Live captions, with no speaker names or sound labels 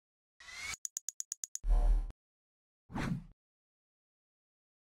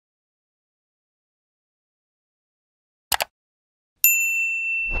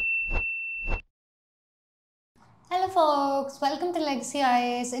Hello folks, welcome to Legacy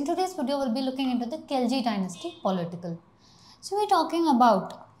IAS. In today's video, we'll be looking into the Khilji Dynasty political. So we're talking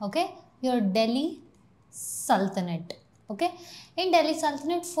about, your Delhi Sultanate. In Delhi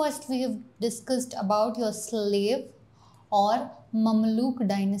Sultanate, first we have discussed about your slave or Mamluk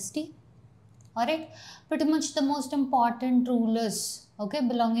dynasty. Alright, pretty much the most important rulers,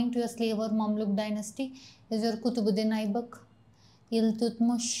 belonging to your slave or Mamluk dynasty is your Qutbuddin Aibak,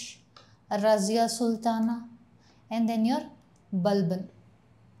 Iltutmish, Razia Sultana, and then your Balban,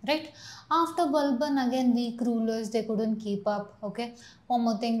 right? After Balban, again weak rulers, they couldn't keep up. One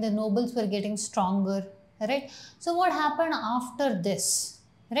more thing, the nobles were getting stronger, right? So what happened after this,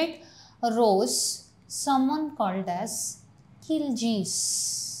 right? Arose someone called as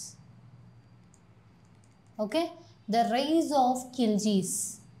Khiljis. The rise of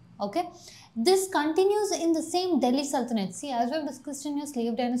Khiljis. This continues in the same Delhi Sultanate. See, as we have discussed in your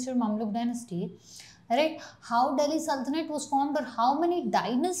slave dynasty or Mamluk dynasty, right, how Delhi Sultanate was formed or how many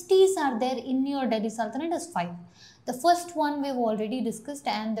dynasties are there in your Delhi Sultanate is 5. The first one we've already discussed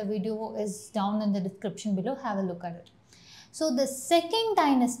and the video is down in the description below. Have a look at it. So the second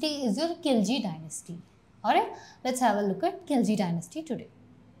dynasty is your Khilji Dynasty. Alright, let's have a look at Khilji Dynasty today.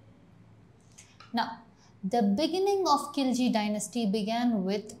 Now, the beginning of Khilji Dynasty began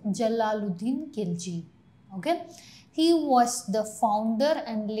with Jalaluddin Khilji. He was the founder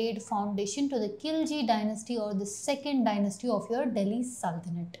and laid foundation to the Khilji Dynasty or the second dynasty of your Delhi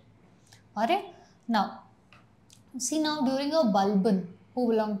Sultanate. Alright, now, see now during your Balban, who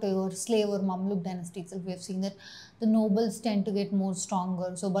belonged to your slave or Mamluk dynasty itself, we have seen that the nobles tend to get more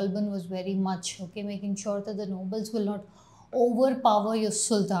stronger. So Balban was very much, making sure that the nobles will not overpower your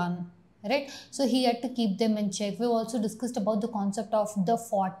Sultan. Right, so he had to keep them in check. We also discussed about the concept of the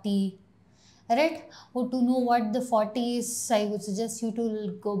 40. Right, or to know what the 40 is, I would suggest you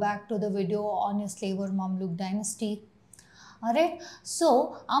to go back to the video on your slave or Mamluk dynasty. Alright,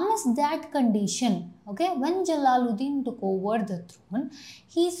 so amidst that condition, when Jalaluddin took over the throne,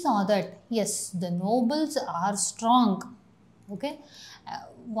 he saw that yes, the nobles are strong.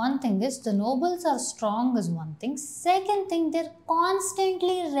 One thing is the nobles are strong is one thing. Second thing, they're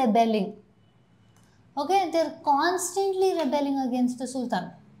constantly rebelling. They're constantly rebelling against the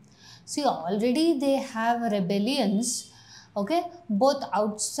Sultan. See, already they have rebellions, both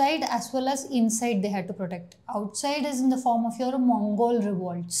outside as well as inside they had to protect. Outside is in the form of your Mongol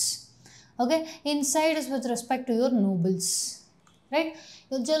revolts. Inside is with respect to your nobles. Right?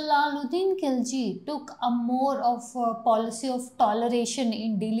 Jalaluddin Khilji took a more of a policy of toleration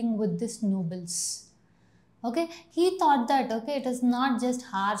in dealing with these nobles. He thought that, it is not just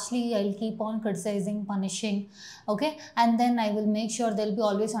harshly, I'll keep on criticizing, punishing, and then I will make sure they'll be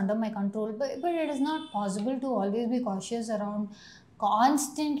always under my control. But it is not possible to always be cautious around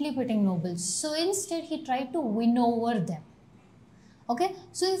constantly pitting nobles. So instead, he tried to win over them.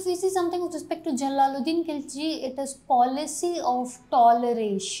 So if we see something with respect to Jalaluddin Khilji, it is policy of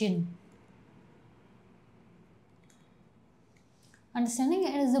toleration. Understanding?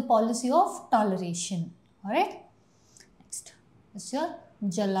 It is the policy of toleration. Alright. Next is your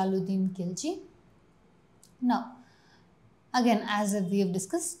Jalaluddin Khilji. Now, again, as we have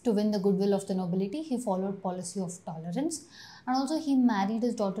discussed, to win the goodwill of the nobility, he followed policy of tolerance. And also he married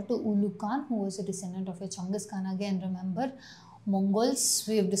his daughter to Ulu Khan, who was a descendant of a Genghis Khan. Again, remember, Mongols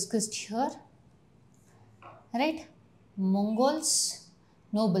we have discussed here, right? Mongols,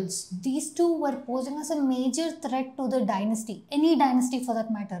 nobles, these two were posing as a major threat to the dynasty, any dynasty for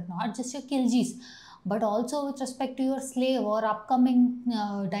that matter, not just your Khiljis, but also with respect to your slave or upcoming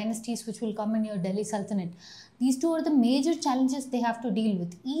dynasties which will come in your Delhi Sultanate. These two are the major challenges they have to deal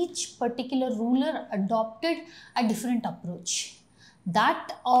with. Each particular ruler adopted a different approach.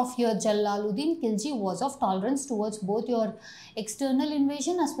 That of your Jalaluddin Khilji was of tolerance towards both your external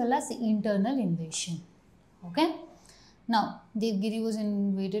invasion as well as internal invasion. Now, Devgiri was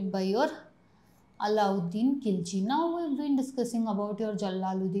invaded by your Alauddin Khilji. Now, we've been discussing about your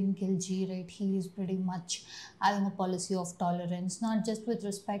Jalaluddin Khilji, right? He is pretty much having a policy of tolerance, not just with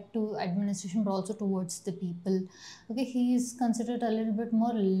respect to administration, but also towards the people. He is considered a little bit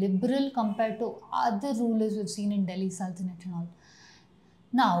more liberal compared to other rulers we've seen in Delhi Sultanate and all.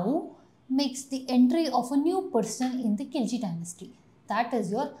 Now, makes the entry of a new person in the Khilji dynasty. That is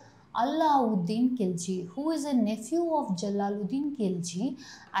your Alauddin Khilji, who is a nephew of Jalaluddin Khilji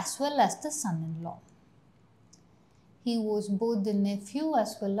as well as the son-in-law. He was both the nephew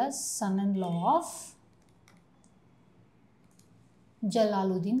as well as son-in-law of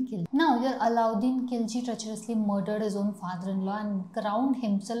Jalaluddin Khilji. Now, your Alauddin Khilji treacherously murdered his own father-in-law and crowned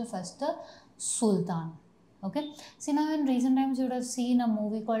himself as the Sultan. See, now in recent times you would have seen a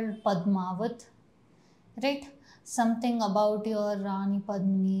movie called Padmavat, right? something about your Rani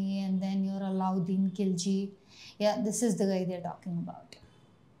Padmini and then your Alauddin Khilji. Yeah, this is the guy they're talking about.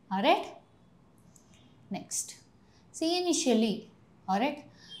 Alright? Next. See, initially, alright,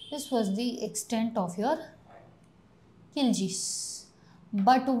 this was the extent of your Khiljis.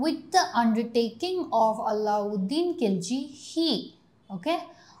 But with the undertaking of Alauddin Khilji, he, okay,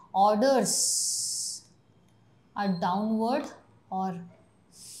 orders a downward or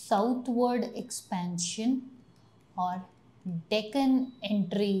southward expansion or Deccan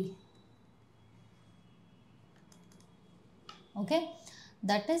entry. Okay,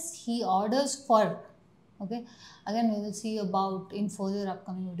 that is, he orders for, okay, again we will see about in further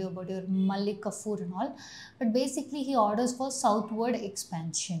upcoming video about your Malik Kafur and all, but basically he orders for southward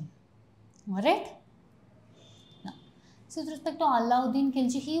expansion. Alright. Now, so with respect to Alauddin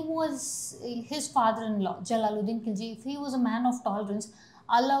Khilji, he was his father-in-law Jalaluddin Khilji. If he was a man of tolerance,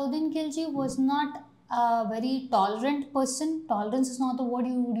 Alauddin Khilji was not a very tolerant person. Tolerance is not the word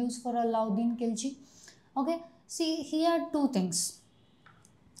you would use for Alauddin Khilji. Okay, see, he had two things.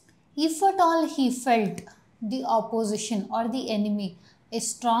 If at all he felt the opposition or the enemy is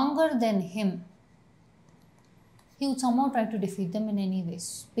stronger than him, he would somehow try to defeat them in any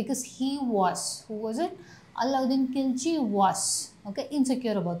ways, because he was, who was it? Alauddin Khilji was, okay,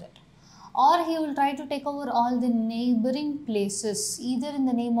 insecure about it. Or he will try to take over all the neighboring places, either in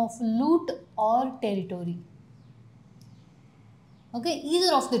the name of loot or territory. Okay,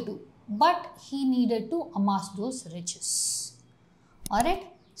 either of the two. But he needed to amass those riches. Alright,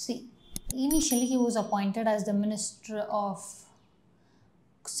 see, initially he was appointed as the Minister of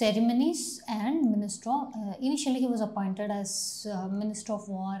Ceremonies and initially he was appointed as Minister of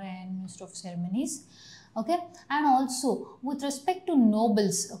War and Minister of Ceremonies. Okay, and also with respect to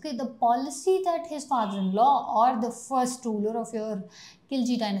nobles, okay, the policy that his father-in-law or the first ruler of your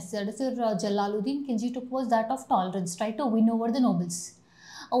Khilji dynasty, that is your Jalaluddin Khilji, took was that of tolerance, try to win over the nobles.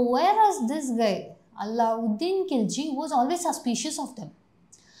 Whereas this guy, Alauddin Khilji, was always suspicious of them.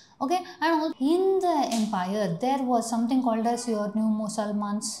 Okay, and in the empire, there was something called as your new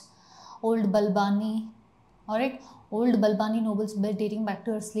Musalmans, old Balbani, alright, old Balbani nobles dating back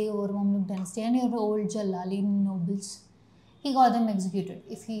to your slave or Mamluk dynasty, and your old Jalali nobles. He got them executed.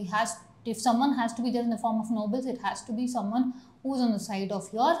 If someone has to be there in the form of nobles, it has to be someone who is on the side of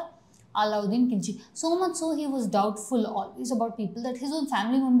your Alauddin Khilji. So much so he was doubtful always about people, that his own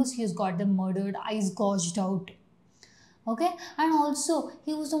family members, he has got them murdered, eyes gouged out. Okay, and also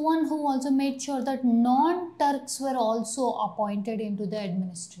he was the one who also made sure that non-Turks were also appointed into the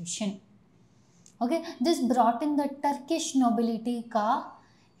administration. Okay, this brought in the Turkish nobility ka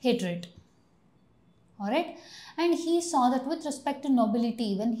hatred. Alright, and he saw that with respect to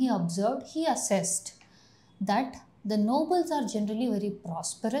nobility, when he observed, he assessed that the nobles are generally very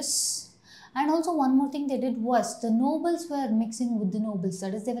prosperous. And also one more thing they did was, the nobles were mixing with the nobles,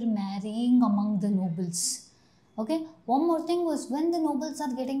 that is, they were marrying among the nobles. Okay, one more thing was, when the nobles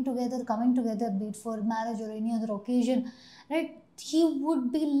are getting together, coming together, be it for marriage or any other occasion, right, he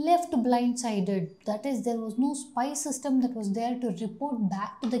would be left blindsided. That is, there was no spy system that was there to report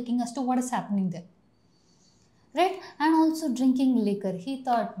back to the king as to what is happening there. Right, and also drinking liquor. He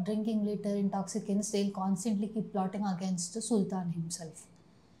thought drinking liquor, intoxicants, they'll constantly keep plotting against the Sultan himself.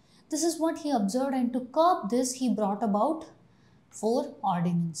 This is what he observed, and to curb this, he brought about 4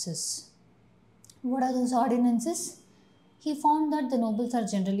 ordinances. What are those ordinances? He found that the nobles are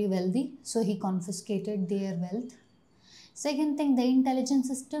generally wealthy, so he confiscated their wealth. Second thing, the intelligence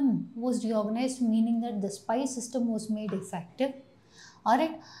system was reorganized, meaning that the spy system was made effective.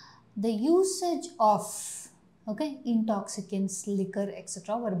 Alright, the usage of intoxicants, liquor,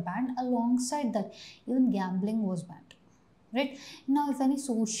 etc. were banned. Alongside that, even gambling was banned. Right, now if any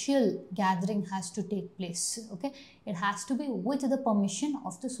social gathering has to take place, okay, it has to be with the permission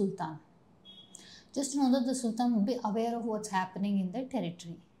of the Sultan. Just to know that the Sultan will be aware of what's happening in the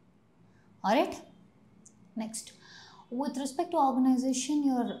territory. Alright, next, with respect to organization,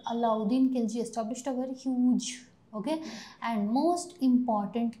 your Alauddin Khilji established a very huge, okay, and most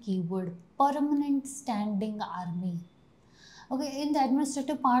important keyword, permanent standing army. Okay, in the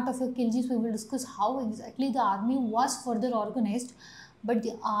administrative part of your Khiljis, we will discuss how exactly the army was further organized, but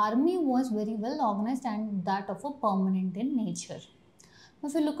the army was very well organized and that of a permanent in nature.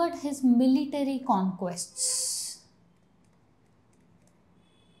 If you look at his military conquests,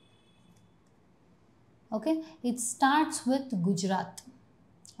 okay, it starts with Gujarat.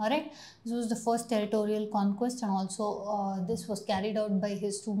 Alright, this was the first territorial conquest, and also this was carried out by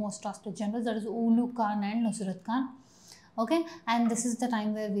his 2 most trusted generals, that is Ulu Khan and Nusrat Khan. Okay, and this is the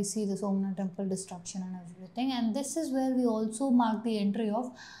time where we see the Somnath temple destruction and everything, and this is where we also mark the entry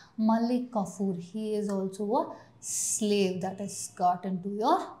of Malik Kafur. He is also a slave that is got into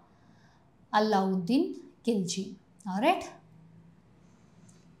your Alauddin Khilji. Alright.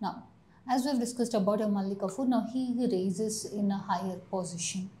 Now, as we have discussed about your Malik Kafur, now he raises in a higher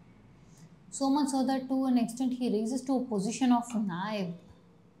position. So much so that to an extent he raises to a position of Naib.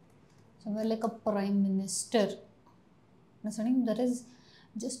 Somewhere like a prime minister. Understanding? That is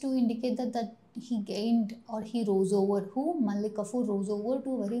just to indicate that he gained or he rose over. Who? Malik Kafur rose over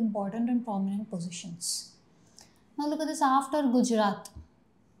to very important and prominent positions. Now look at this after Gujarat.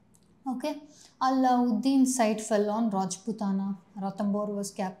 Okay. Alauddin's sight fell on Rajputana. Ranthambore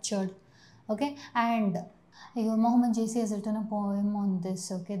was captured. Okay. And Mohammed J.C. has written a poem on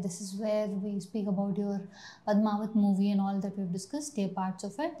this. Okay. This is where we speak about your Padmavat movie and all that we have discussed. A parts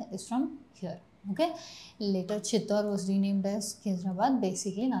of it is from here. Okay. Later Chittor was renamed as Khizrabad.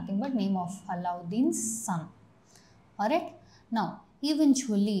 Basically nothing but name of Alauddin's son. Alright. Now,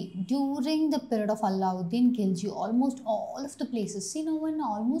 eventually, during the period of Alauddin Khilji, almost all of the places, see now when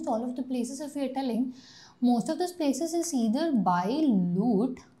almost all of the places, if we are telling, most of those places is either by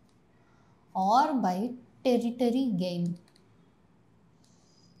loot or by territory gain.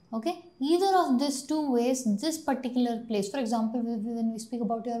 Okay, either of these two ways, this particular place, for example, when we speak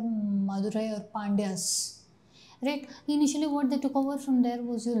about your Madurai or Pandyas, right, initially what they took over from there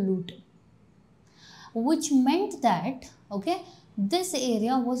was your loot, which meant that, okay, this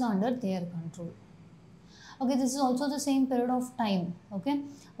area was under their control. Okay, this is also the same period of time, okay,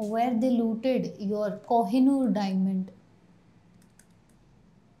 where they looted your Kohinoor diamond.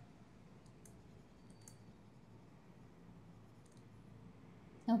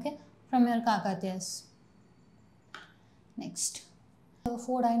 Okay, from your Kakatiyas. Next, there were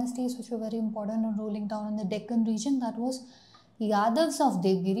 4 dynasties which were very important and ruling down in the Deccan region. That was Yadavs of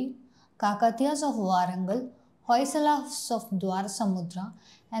Devgiri, Kakatiyas of Warangal, Hoysalas of Dwarasamudra,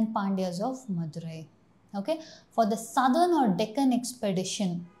 and Pandyas of Madurai. Okay, for the southern or Deccan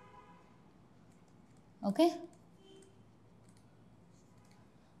expedition, okay,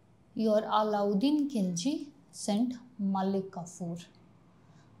 your Alauddin Khilji sent Malik Kafur.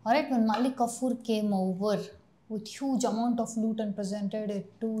 Alright, when Malik Kafur came over with huge amount of loot and presented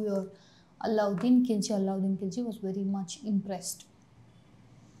it to your Alauddin Khilji was very much impressed.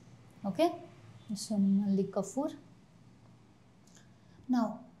 Okay, so Malik Kafur.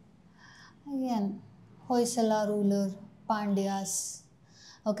 Now, again, Hoysala ruler, Pandyas.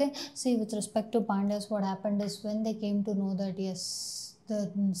 Okay, see with respect to Pandyas, what happened is when they came to know that yes,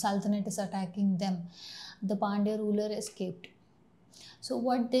 the Sultanate is attacking them, the Pandya ruler escaped. So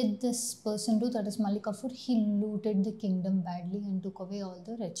what did this person do? That is Malik Kafur. He looted the kingdom badly and took away all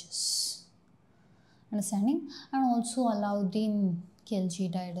the riches. Understanding? And also Alauddin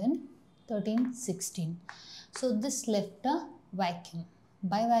Khilji died in 1316. So this left a vacuum.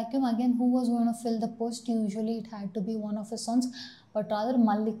 By vacuum, again, who was going to fill the post? Usually it had to be one of his sons, but rather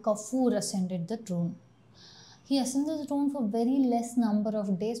Malik Kafur ascended the throne. He ascended the throne for very less number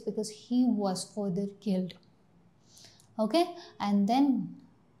of days because he was further killed. Okay, and then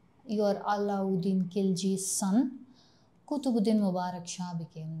your Alauddin Khilji's son Qutbuddin Mubarak Shah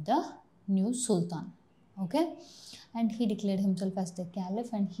became the new Sultan. Okay, and he declared himself as the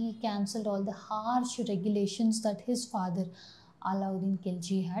Caliph and he cancelled all the harsh regulations that his father Alauddin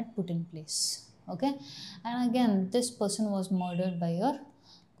Khilji had put in place. Okay, and again this person was murdered by your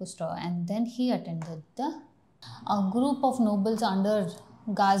Khusro, and then he attended a group of nobles under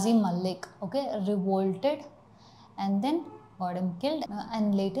Ghazi Malik, okay, revolted and then got him killed,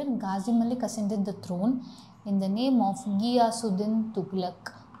 and later Ghazi Malik ascended the throne in the name of Ghiyasuddin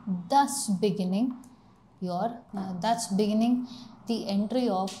Tughlaq, thus beginning the entry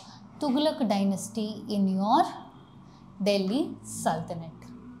of Tughlaq dynasty in your Delhi Sultanate.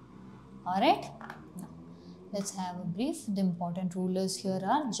 Alright, now let's have a brief. The important rulers here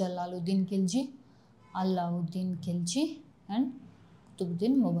are Jalaluddin Khilji, Alauddin Khilji and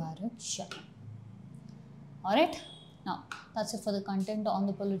Qutbuddin Mubarak Shah. Alright, now that's it for the content on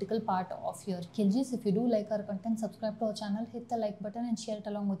the political part of your Khiljis. If you do like our content, subscribe to our channel, hit the like button and share it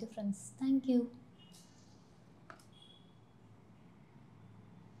along with your friends. Thank you.